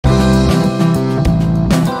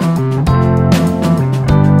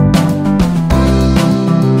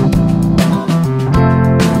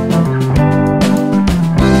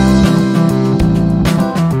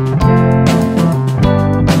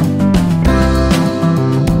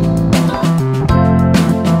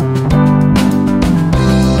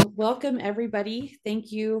Welcome, everybody.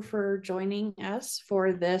 Thank you for joining us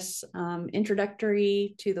for this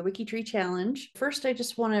introductory to the WikiTree Challenge. First, I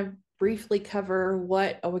just want to briefly cover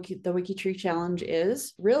what the WikiTree Challenge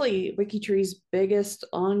is. Really, WikiTree's biggest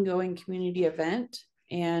ongoing community event,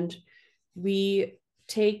 and we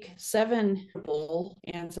take 7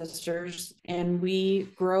 ancestors and we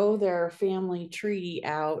grow their family tree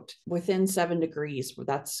out within 7 degrees.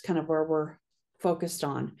 That's kind of where we're focused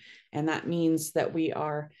on. And that means that we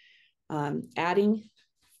are adding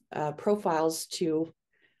profiles to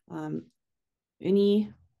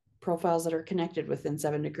any profiles that are connected within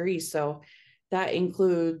 7 degrees. So that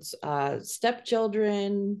includes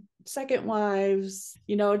stepchildren, second wives,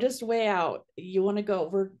 just way out. You want to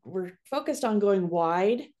go, we're focused on going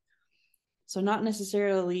wide. So not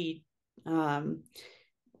necessarily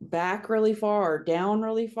back really far or down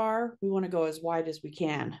really far. We want to go as wide as we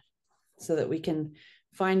can so that we can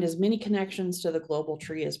find as many connections to the global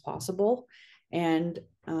tree as possible and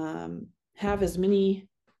have as many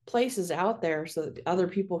places out there so that other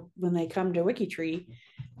people, when they come to WikiTree,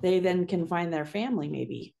 they then can find their family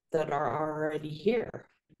maybe that are already here.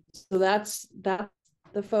 So that's the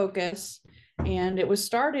focus. And it was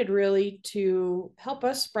started really to help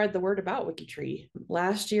us spread the word about WikiTree.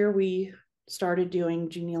 Last year, we started doing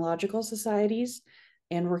genealogical societies,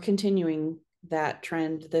 and we're continuing that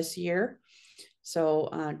trend this year. So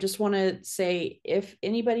just want to say, if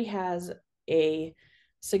anybody has a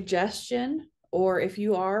suggestion, or if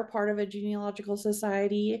you are part of a genealogical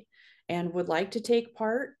society and would like to take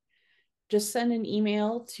part, just send an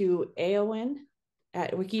email to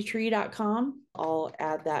aowen@wikitree.com. I'll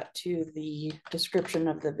add that to the description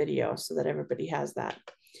of the video so that everybody has that.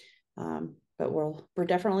 But we're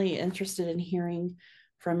definitely interested in hearing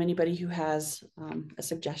from anybody who has a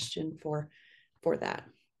suggestion for that.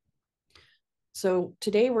 So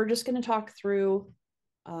today we're just going to talk through,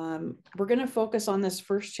 we're going to focus on this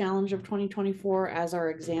first challenge of 2024 as our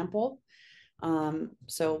example.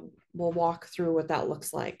 So we'll walk through what that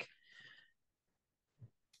looks like.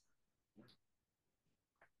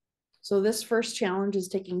 So this first challenge is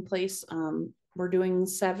taking place. We're doing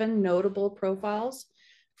 7 notable profiles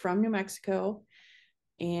from New Mexico.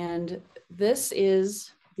 And this is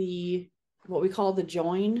what we call the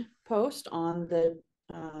join post on the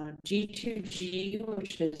G2G,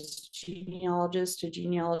 which is Genealogist to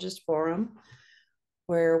Genealogist Forum,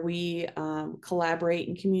 where we collaborate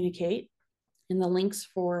and communicate. And the links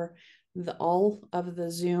for all of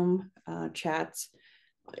the Zoom chats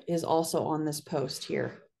is also on this post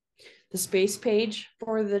here. The space page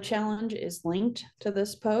for the challenge is linked to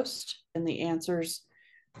this post, and the answers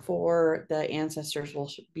for the ancestors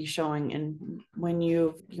will be showing. And when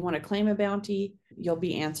you want to claim a bounty, you'll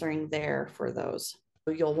be answering there for those. So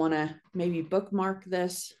you'll want to maybe bookmark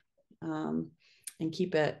this and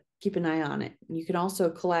keep an eye on it. You can also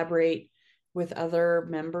collaborate with other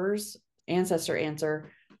members. Ancestor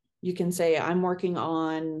answer, you can say, I'm working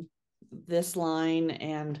on this line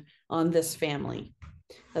and on this family.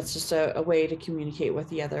 That's just a way to communicate with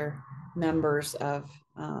the other members of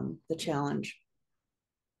the challenge.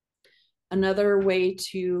 Another way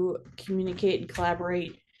to communicate and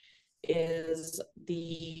collaborate is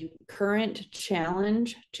the current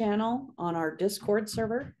challenge channel on our Discord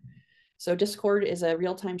server. So Discord is a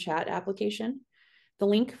real-time chat application. The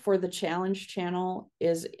link for the challenge channel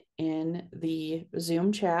is in the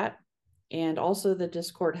Zoom chat and also the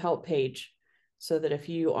Discord help page, so that if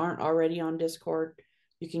you aren't already on Discord,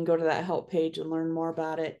 you can go to that help page and learn more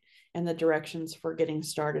about it. And the directions for getting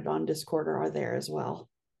started on Discord are there as well.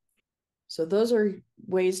 So those are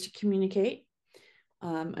ways to communicate.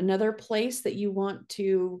 Another place that you want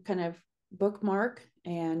to kind of bookmark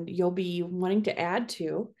and you'll be wanting to add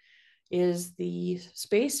to is the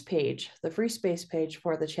space page, the free space page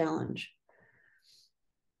for the challenge.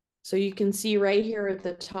 So you can see right here at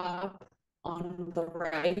the top on the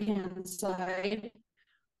right-hand side,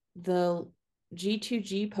 the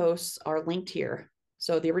G2G posts are linked here.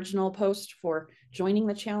 So the original post for joining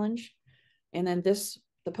the challenge, and then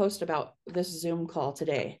the post about this Zoom call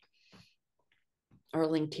today are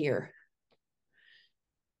linked here.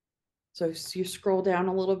 So if you scroll down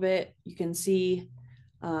a little bit, you can see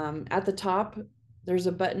at the top, there's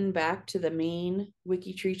a button back to the main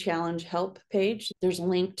WikiTree Challenge help page. There's a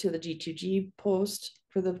link to the G2G post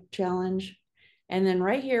for the challenge. And then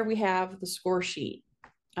right here, we have the score sheet.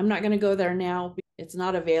 I'm not going to go there now. It's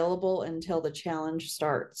not available until the challenge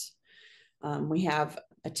starts. We have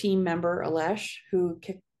a team member, Alesh, who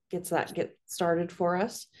gets started for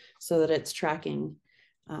us so that it's tracking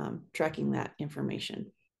that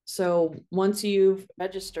information. So once you've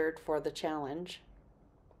registered for the challenge,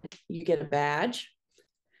 you get a badge.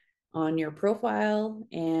 on your profile,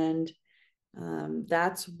 and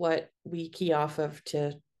that's what we key off of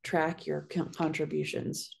to track your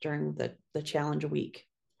contributions during the challenge week.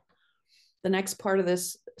 The next part of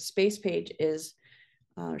this space page is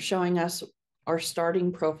showing us our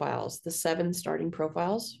starting profiles, the 7 starting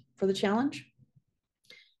profiles for the challenge.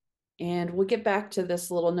 And we'll get back to this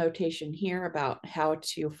little notation here about how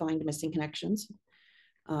to find missing connections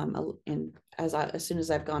and as soon as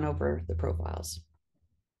I've gone over the profiles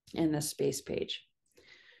in this space page.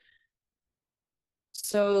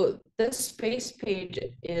 So this space page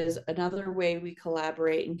is another way we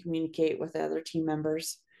collaborate and communicate with other team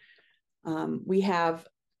members. We have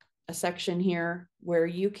a section here where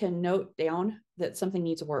you can note down that something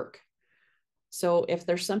needs work. So if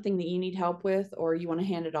there's something that you need help with, or you want to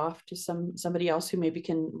hand it off to somebody else who maybe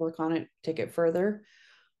can work on it, take it further,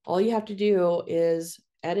 all you have to do is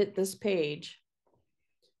edit this page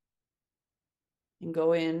and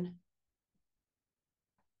go in.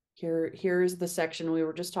 Here's the section we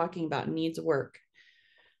were just talking about, needs work.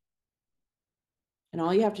 And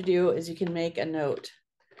all you have to do is you can make a note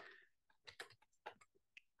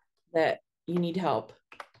that you need help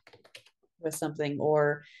with something,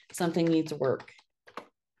 or something needs work.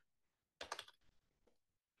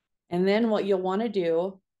 And then what you'll want to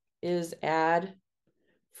do is add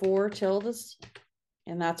 4 tildes,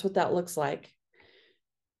 and that's what that looks like.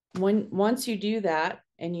 Once you do that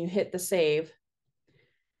and you hit the save,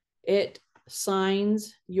 it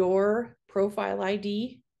signs your profile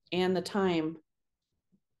ID and the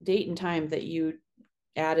date and time that you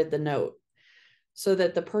added the note, so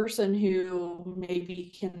that the person who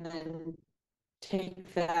maybe can then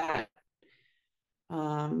take that,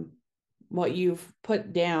 what you've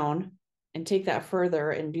put down, and take that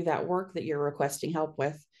further and do that work that you're requesting help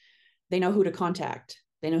with, they know who to contact.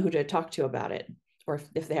 They know who to talk to about it, or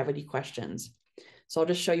if they have any questions. So I'll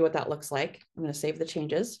just show you what that looks like. I'm going to save the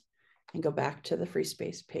changes and go back to the free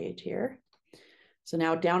space page here. So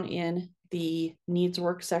now down in the needs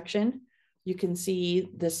work section, you can see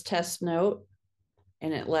this test note,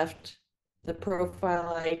 and it left the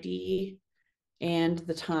profile ID and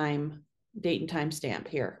the date and time stamp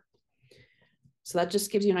here. So that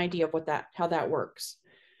just gives you an idea of how that works.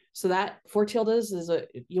 So that 4 tildes is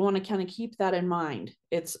you want to kind of keep that in mind.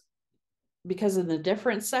 It's because of the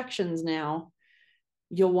different sections now,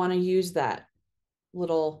 you'll want to use that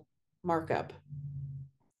little markup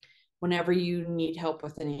whenever you need help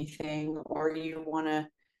with anything, or you want to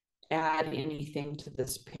add anything to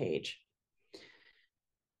this page.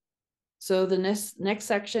 So the next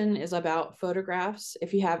section is about photographs.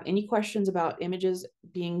 If you have any questions about images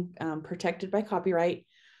being protected by copyright,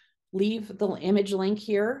 leave the image link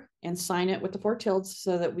here and sign it with the 4 tildes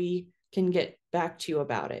so that we can get back to you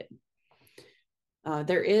about it.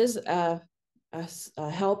 There is a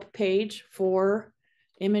help page for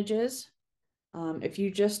images. If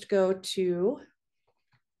you just go to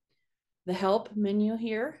the help menu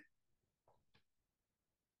here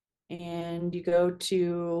and you go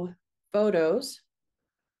to photos,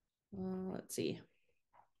 let's see,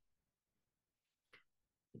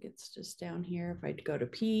 I think it's just down here. If I go to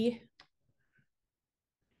P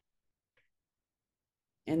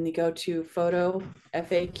and you go to photo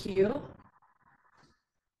FAQ,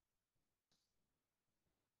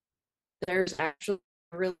 there's actually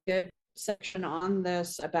a really good section on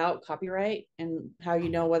this about copyright and how you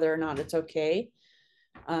know whether or not it's okay.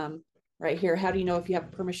 Right here, how do you know if you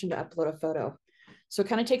have permission to upload a photo? So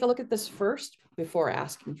kind of take a look at this first before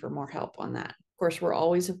asking for more help on that. Of course,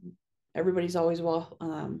 everybody's always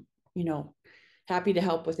happy to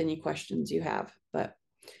help with any questions you have, but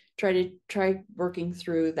try working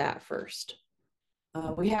through that first.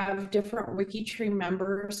 We have different WikiTree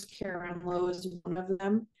members. Karen Lowe is one of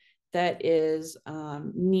them that is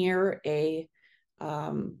near a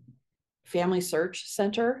family search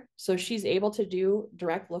center. So she's able to do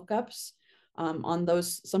direct lookups on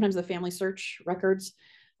those. Sometimes the family search records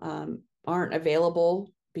aren't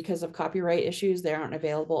available because of copyright issues. They aren't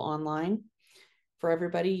available online for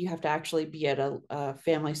everybody. You have to actually be at a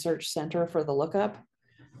family search center for the lookup,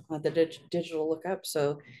 the digital lookup.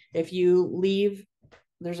 So if you leave,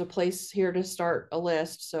 there's a place here to start a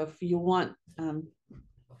list. So if you want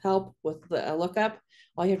help with the lookup,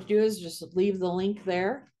 all you have to do is just leave the link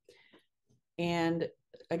there. And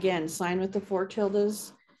again, sign with the 4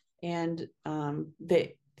 tildes, and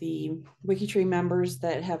the WikiTree members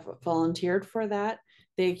that have volunteered for that,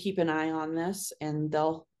 they keep an eye on this and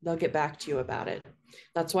they'll get back to you about it.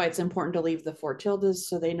 That's why it's important to leave the 4 tildes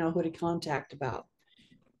so they know who to contact about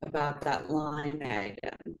that line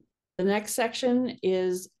item. The next section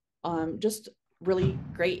is just really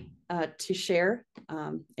great to share.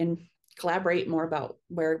 and collaborate more about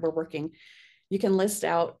where we're working, you can list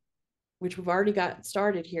out, which we've already got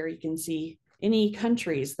started here. You can see any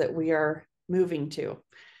countries that we are moving to.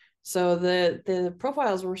 So the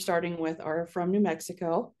profiles we're starting with are from New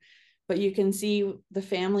Mexico, but you can see the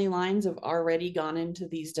family lines have already gone into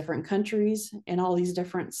these different countries and all these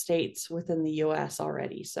different states within the US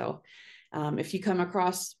already. So if you come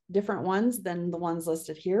across different ones than the ones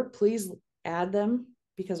listed here, please add them,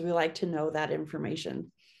 because we like to know that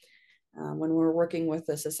information. When we're working with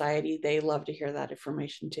the society, they love to hear that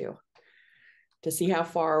information too, to see how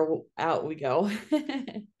far out we go.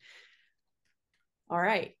 All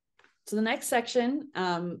right. So the next section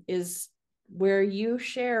is where you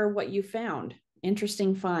share what you found,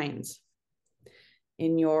 interesting finds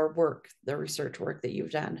in your work, the research work that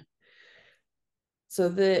you've done.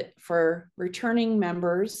 So for returning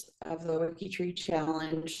members of the WikiTree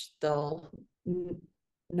challenge, they'll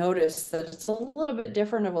notice that it's a little bit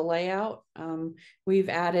different of a layout. We've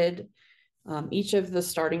added each of the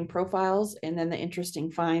starting profiles and then the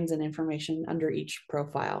interesting finds and information under each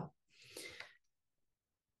profile.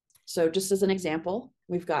 So just as an example,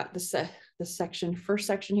 we've got the first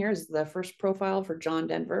section here is the first profile for John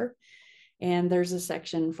Denver. And there's a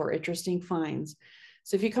section for interesting finds.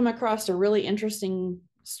 So if you come across a really interesting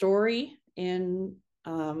story when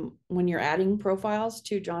you're adding profiles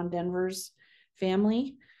to John Denver's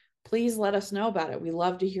family, please let us know about it. We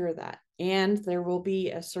love to hear that. And there will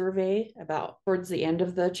be a survey towards the end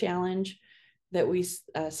of the challenge that we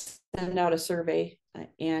send out a survey,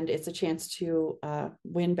 and it's a chance to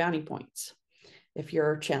win bounty points if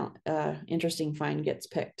your interesting find gets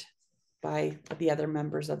picked by the other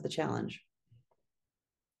members of the challenge.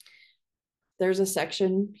 There's a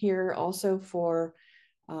section here also for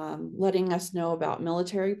letting us know about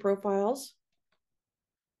military profiles.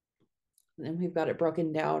 And we've got it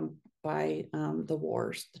broken down by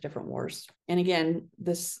the different wars. And again,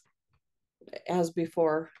 this, as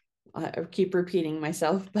before, I keep repeating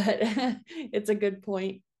myself, but it's a good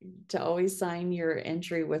point to always sign your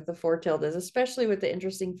entry with the 4 tildes, especially with the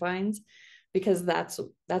interesting finds, because that's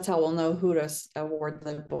how we'll know who to award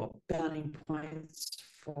the bounty points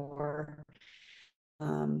for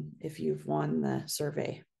if you've won the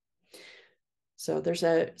survey. So there's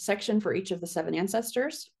a section for each of the 7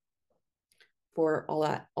 ancestors for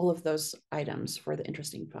all of those items for the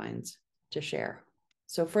interesting finds to share.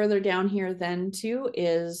 So further down here then too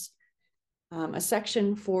is a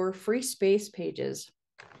section for free space pages.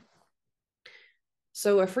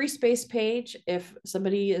 So a free space page, if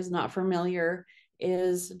somebody is not familiar,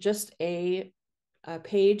 is just a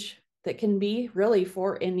page that can be really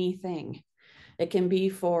for anything. It can be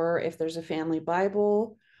for if there's a family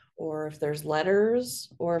Bible, or if there's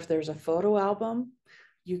letters, or if there's a photo album.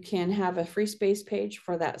 You can have a free space page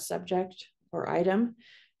for that subject or item,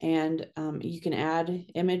 and you can add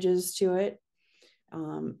images to it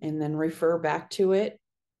and then refer back to it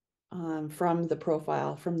from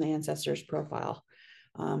the ancestor's profile.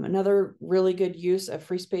 Another really good use of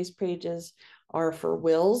free space pages are for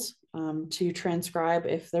wills, to transcribe.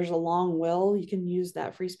 If there's a long will, you can use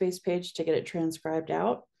that free space page to get it transcribed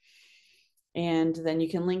out. And then you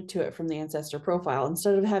can link to it from the ancestor profile.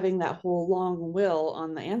 Instead of having that whole long will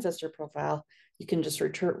on the ancestor profile, you can just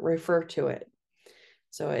refer to it.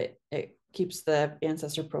 So it keeps the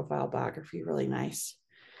ancestor profile biography really nice.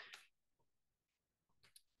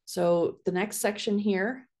 So the next section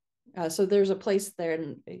here, so there's a place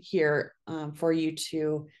here for you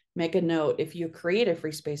to make a note. If you create a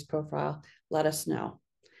free space profile, let us know,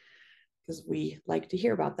 because we like to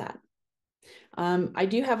hear about that. I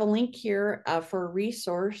do have a link here for a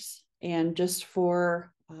resource, and just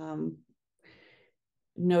for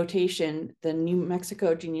notation, the New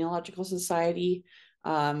Mexico Genealogical Society,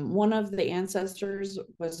 one of the ancestors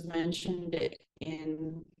was mentioned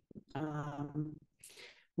in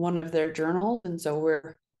one of their journals, and so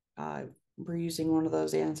we're using one of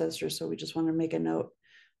those ancestors, so we just want to make a note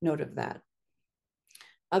of that.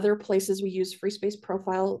 Other places we use free space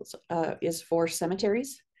profiles is for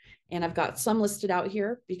cemeteries, and I've got some listed out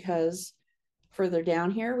here because further down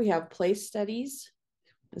here we have place studies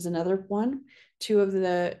is another one. 2 of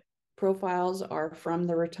the profiles are from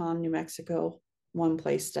the Raton, New Mexico one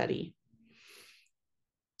place study.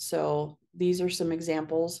 So these are some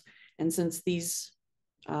examples, and since these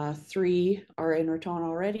 3 are in Raton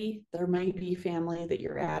already, there may be family that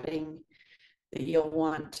you're adding that you'll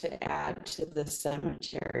want to add to the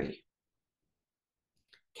cemetery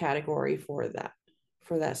category for that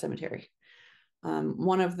cemetery.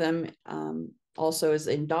 One of them also is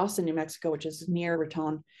in Dawson, New Mexico, which is near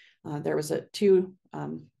Raton. There was 2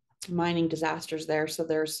 mining disasters there, so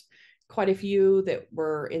there's quite a few that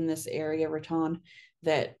were in this area, Raton,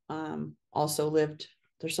 that also lived.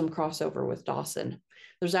 There's some crossover with Dawson.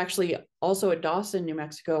 There's actually also at Dawson, New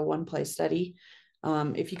Mexico, one place study.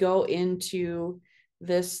 If you go into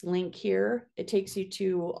this link here, it takes you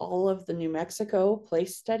to all of the New Mexico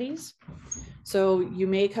place studies. So you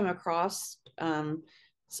may come across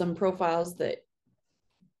some profiles that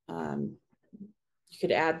you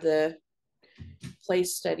could add the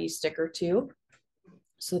place study sticker to.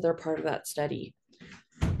 So they're part of that study.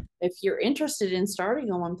 If you're interested in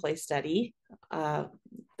starting a one place study,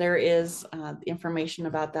 there is information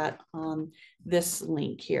about that on this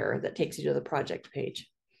link here that takes you to the project page.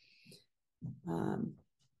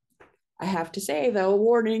 I have to say, though,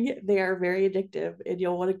 warning, they are very addictive and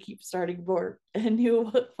you'll want to keep starting more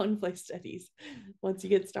new one place studies once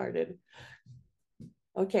you get started.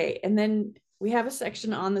 Okay, and then we have a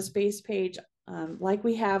section on the space page, like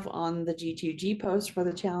we have on the G2G post for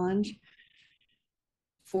the challenge,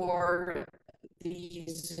 for the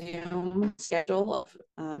Zoom schedule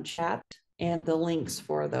of chat and the links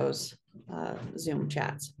for those Zoom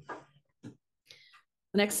chats.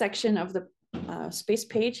 The next section of the space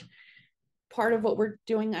page, part of what we're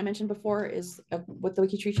doing, I mentioned before, is what the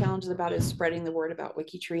WikiTree challenge is about, is spreading the word about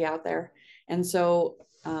WikiTree out there. And so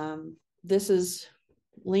this is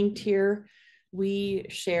linked here. We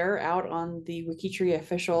share out on the WikiTree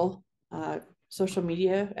official social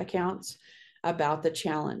media accounts about the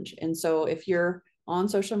challenge. And so if you're on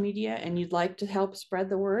social media and you'd like to help spread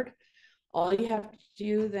the word, all you have to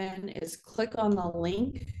do then is click on the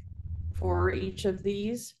link for each of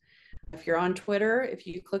these. If you're on Twitter, if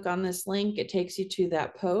you click on this link, it takes you to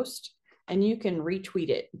that post and you can retweet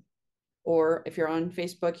it. Or if you're on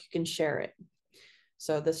Facebook, you can share it.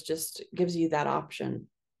 So this just gives you that option.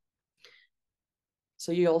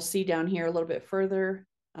 So you'll see down here a little bit further,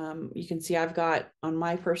 you can see I've got on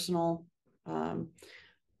my personal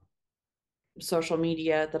social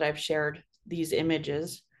media that I've shared these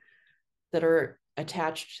images that are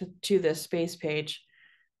attached to this space page.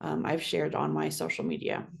 I've shared on my social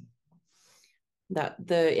media. That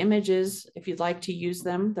the images, if you'd like to use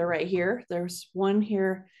them, they're right here. There's one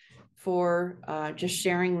here for just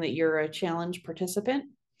sharing that you're a challenge participant.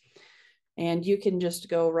 And you can just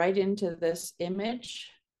go right into this image.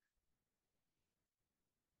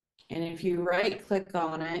 And if you right click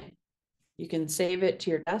on it, you can save it to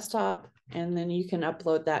your desktop, and then you can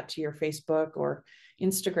upload that to your Facebook or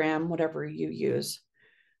Instagram, whatever you use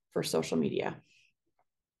for social media.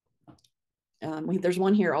 There's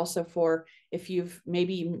one here also for if you've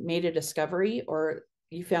maybe made a discovery or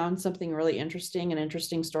you found something really interesting, an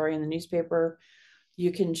interesting story in the newspaper,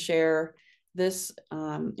 you can share this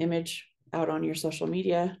image out on your social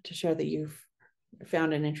media to share that you've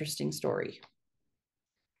found an interesting story.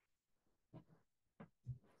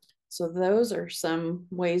 So those are some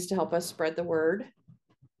ways to help us spread the word.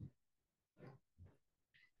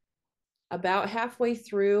 About halfway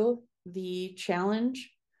through the challenge,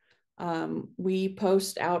 we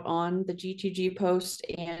post out on the G2G post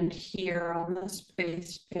and here on the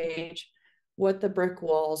space page what the brick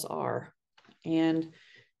walls are. And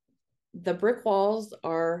the brick walls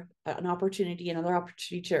are an opportunity, another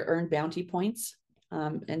opportunity to earn bounty points.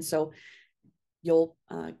 And so you'll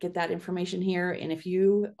get that information here. And if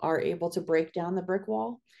you are able to break down the brick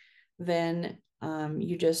wall, then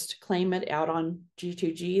you just claim it out on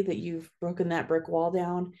G2G that you've broken that brick wall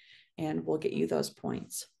down, and we'll get you those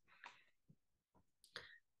points.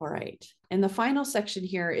 All right. And the final section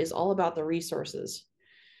here is all about the resources.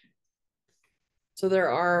 So there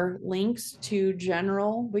are links to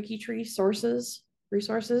general WikiTree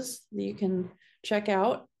resources that you can check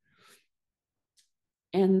out.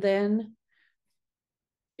 And then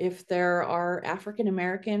if there are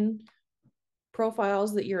African-American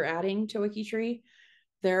profiles that you're adding to WikiTree,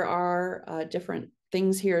 there are different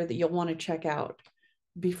things here that you'll want to check out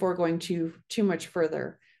before going too much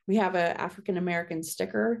further. We have an African-American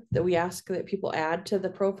sticker that we ask that people add to the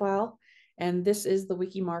profile. And this is the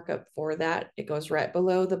wiki markup for that. It goes right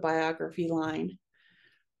below the biography line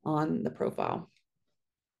on the profile.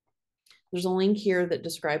 There's a link here that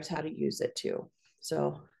describes how to use it too.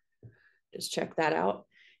 So just check that out.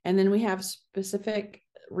 And then we have specific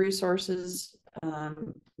resources.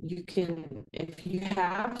 You can, if you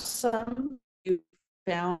have some you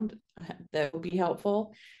found that would be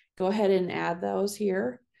helpful, go ahead and add those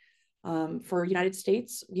here. For United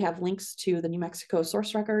States, we have links to the New Mexico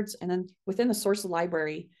source records. And then within the source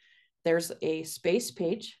library, there's a space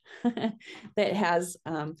page that has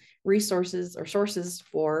resources or sources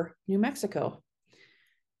for New Mexico.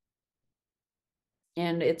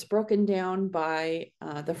 And it's broken down by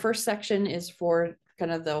the first section is for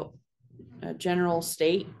kind of the general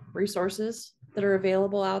state resources that are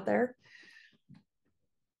available out there.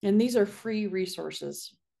 And these are free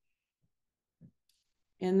resources.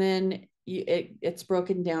 And then it's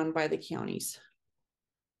broken down by the counties.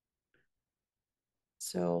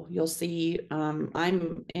 So you'll see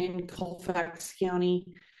I'm in Colfax County.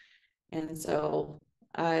 And so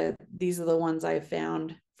these are the ones I've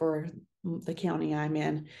found for the county I'm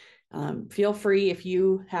in. Feel free, if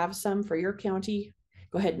you have some for your county,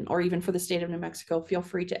 go ahead, or even for the state of New Mexico, feel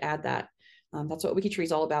free to add that. That's what WikiTree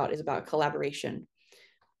is all about, is about collaboration.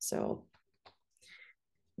 So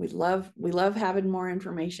we love having more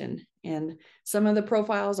information, and some of the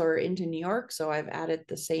profiles are into New York, so I've added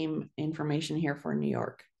the same information here for New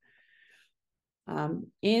York.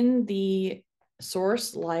 In the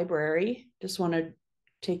source library, just want to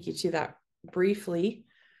take you to that briefly.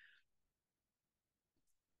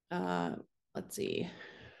 Let's see.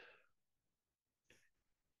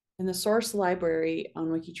 In the source library on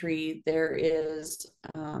WikiTree, there is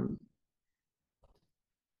a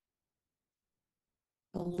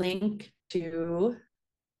link to,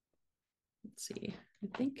 let's see, I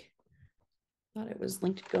thought it was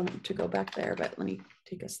linked to go back there, but let me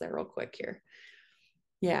take us there real quick here.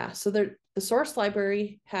 Yeah, so the source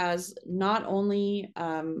library has not only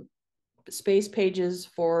space pages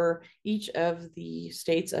for each of the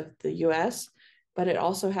states of the US, but it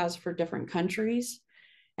also has for different countries.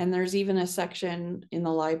 And there's even a section in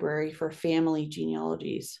the library for family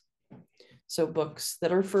genealogies. So books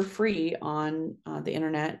that are for free on the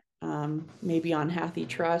internet, maybe on Hathy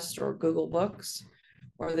Trust or Google Books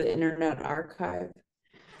or the Internet Archive.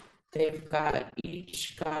 They've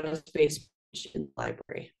each got a space page in the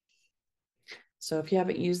library. So if you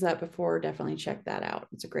haven't used that before, definitely check that out.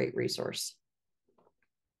 It's a great resource.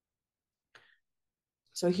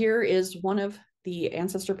 So here is one of the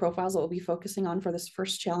ancestor profiles that we'll be focusing on for this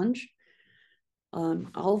first challenge.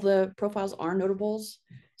 All the profiles are notables.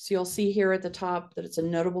 So you'll see here at the top that it's a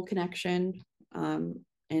notable connection.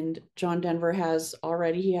 And John Denver has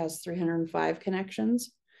 305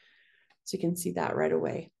 connections. So you can see that right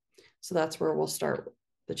away. So that's where we'll start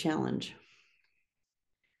the challenge.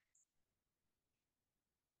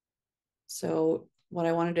 So what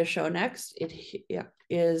I wanted to show next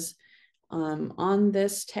is on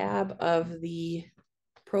this tab of the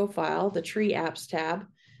profile, the Tree Apps tab.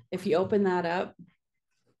 If you open that up,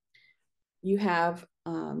 you have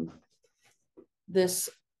this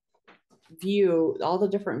view, all the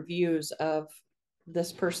different views of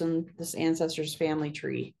this ancestor's family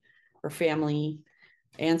tree or family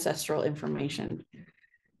ancestral information.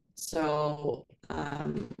 So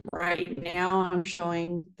right now I'm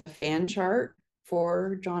showing the fan chart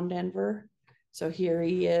for John Denver. So here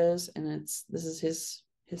he is, and this is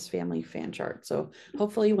his family fan chart. So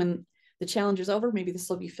hopefully when the challenge is over, maybe this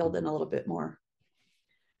will be filled in a little bit more.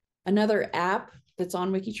 Another app that's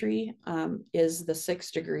on WikiTree is the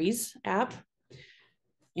 6 Degrees app.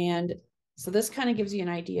 And so this kind of gives you an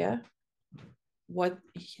idea what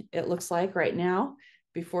it looks like right now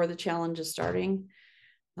before the challenge is starting.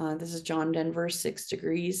 This is John Denver, 6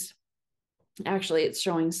 degrees. Actually, it's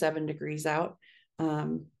showing 7 degrees out,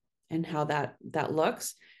 and how that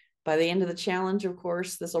looks. By the end of the challenge, of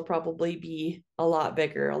course, this will probably be a lot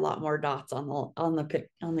bigger, a lot more dots on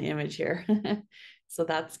the image here. So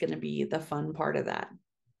that's going to be the fun part of that.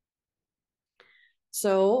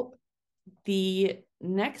 So the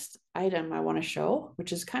next item I want to show,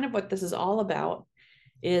 which is kind of what this is all about,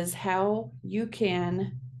 is how you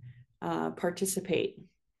can participate,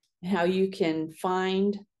 how you can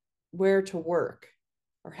find where to work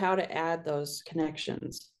or how to add those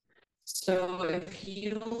connections. So if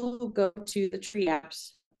you go to the Tree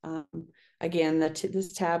Apps, again,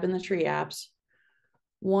 this tab in the Tree Apps,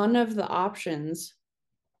 one of the options,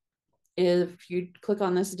 if you click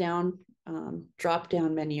on this drop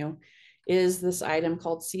down menu, is this item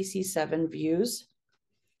called CC7 Views.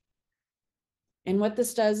 And what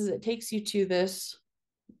this does is it takes you to this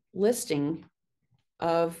listing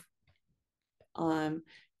of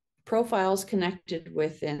profiles connected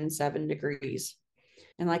within 7 degrees.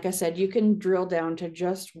 And like I said, you can drill down to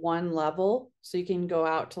just one level. So you can go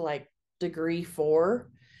out to like degree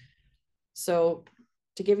 4. So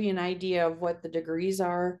to give you an idea of what the degrees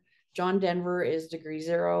are, John Denver is degree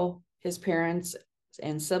 0. His parents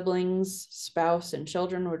and siblings, spouse, and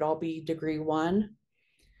children would all be degree 1.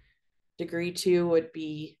 Degree 2 would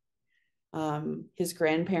be his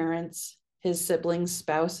grandparents, his siblings,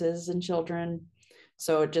 spouses, and children.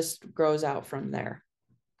 So it just grows out from there.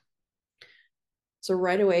 So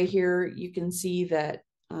right away here, you can see that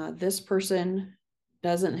this person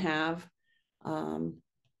doesn't have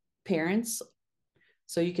parents.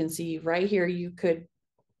 So you can see right here, you could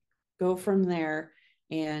go from there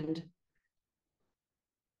and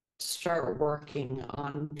start working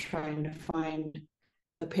on trying to find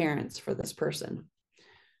the parents for this person.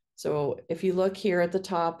 So if you look here at the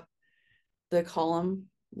top, the column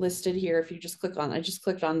listed here, if you just click on, I just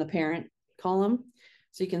clicked on the parent column.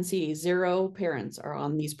 So you can see 0 parents are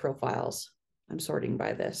on these profiles. I'm sorting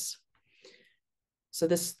by this. So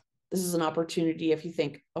this is an opportunity if you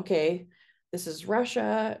think, okay, this is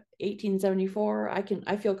Russia, 1874.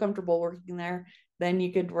 I feel comfortable working there. Then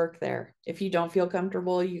you could work there. If you don't feel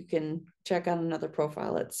comfortable, you can check out another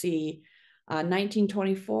profile. Let's see,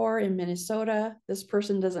 1924 in Minnesota. This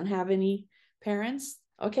person doesn't have any parents.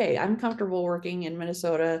 Okay, I'm comfortable working in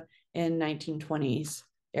Minnesota in 1920s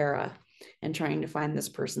era and trying to find this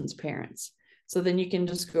person's parents. So then you can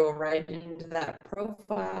just go right into that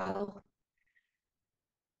profile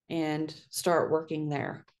and start working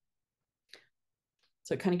there.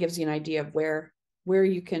 So it kind of gives you an idea of where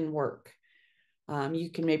you can work. You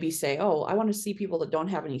can maybe say, oh, I want to see people that don't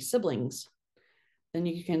have any siblings. Then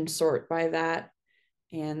you can sort by that,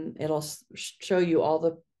 and it'll show you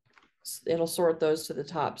it'll sort those to the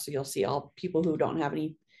top. So you'll see all people who don't have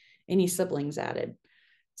any siblings added.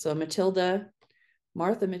 So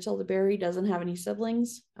Martha Matilda Berry doesn't have any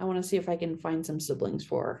siblings. I want to see if I can find some siblings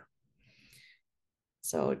for her.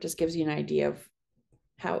 So it just gives you an idea of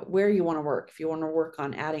where you want to work. If you want to work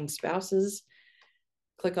on adding spouses,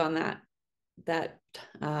 click on that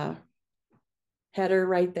header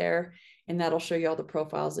right there, and that'll show you all the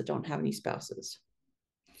profiles that don't have any spouses.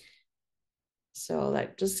 So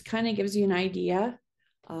that just kind of gives you an idea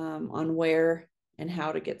on where and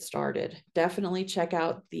how to get started. Definitely check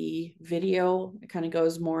out the video. It kind of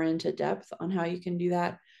goes more into depth on how you can do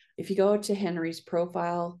that. If you go to Henry's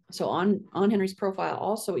profile, so on Henry's profile,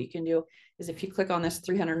 also what you can do is if you click on this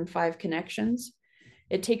 305 connections,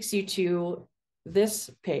 it takes you to this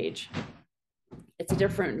page. It's a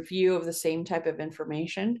different view of the same type of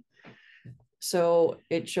information. So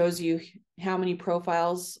it shows you how many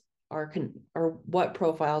profiles or what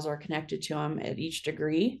profiles are connected to them at each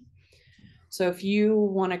degree. So if you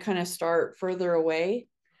want to kind of start further away,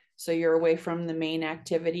 so you're away from the main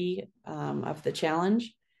activity of the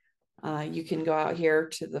challenge, you can go out here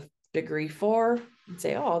to the degree 4 and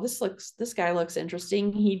say, oh, this guy looks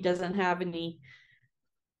interesting. He doesn't have any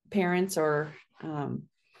parents or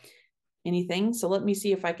anything. So let me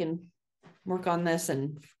see if I can work on this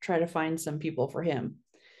and try to find some people for him.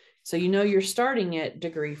 So you're starting at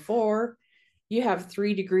degree 4. You have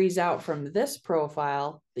 3 degrees out from this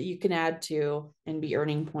profile that you can add to and be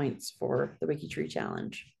earning points for the WikiTree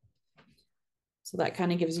challenge. So that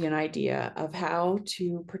kind of gives you an idea of how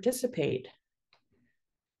to participate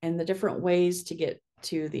and the different ways to get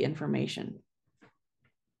to the information.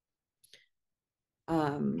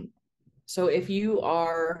 So if you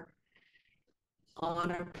are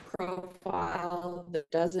on a profile that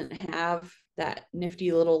doesn't have that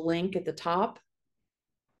nifty little link at the top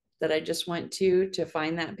that I just went to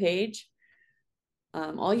find that page,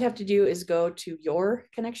 all you have to do is go to your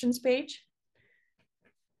connections page.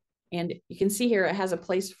 And you can see here, it has a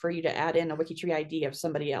place for you to add in a WikiTree ID of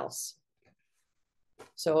somebody else.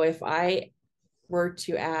 So if I were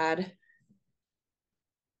to add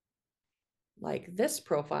like this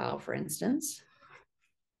profile, for instance,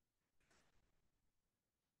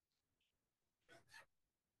 I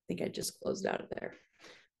think I just closed out of there.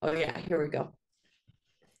 Oh yeah, here we go.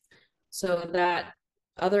 So that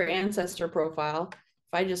other ancestor profile,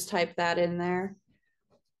 if I just type that in there,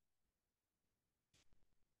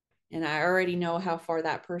 and I already know how far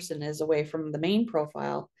that person is away from the main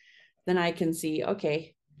profile, then I can see,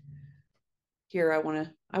 okay, here I want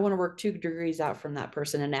to work 2 degrees out from that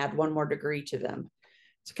person and add 1 more degree to them.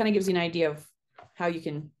 So it kind of gives you an idea of how you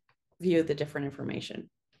can view the different information.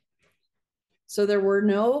 So there were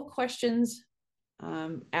no questions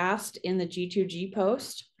asked in the G2G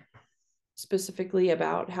post specifically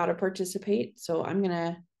about how to participate. So I'm going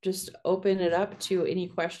to just open it up to any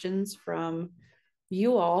questions from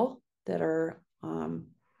you all that are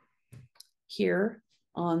here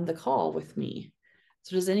on the call with me.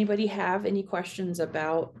 So does anybody have any questions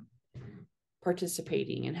about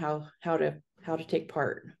participating and how to take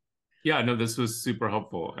part? Yeah, no, this was super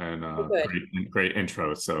helpful and great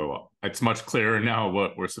intro. So it's much clearer now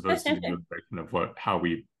what we're supposed to do, of how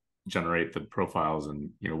we generate the profiles and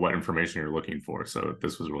what information you're looking for. So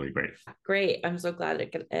this was really great. Great. I'm so glad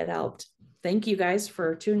it helped. Thank you guys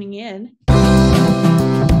for tuning in.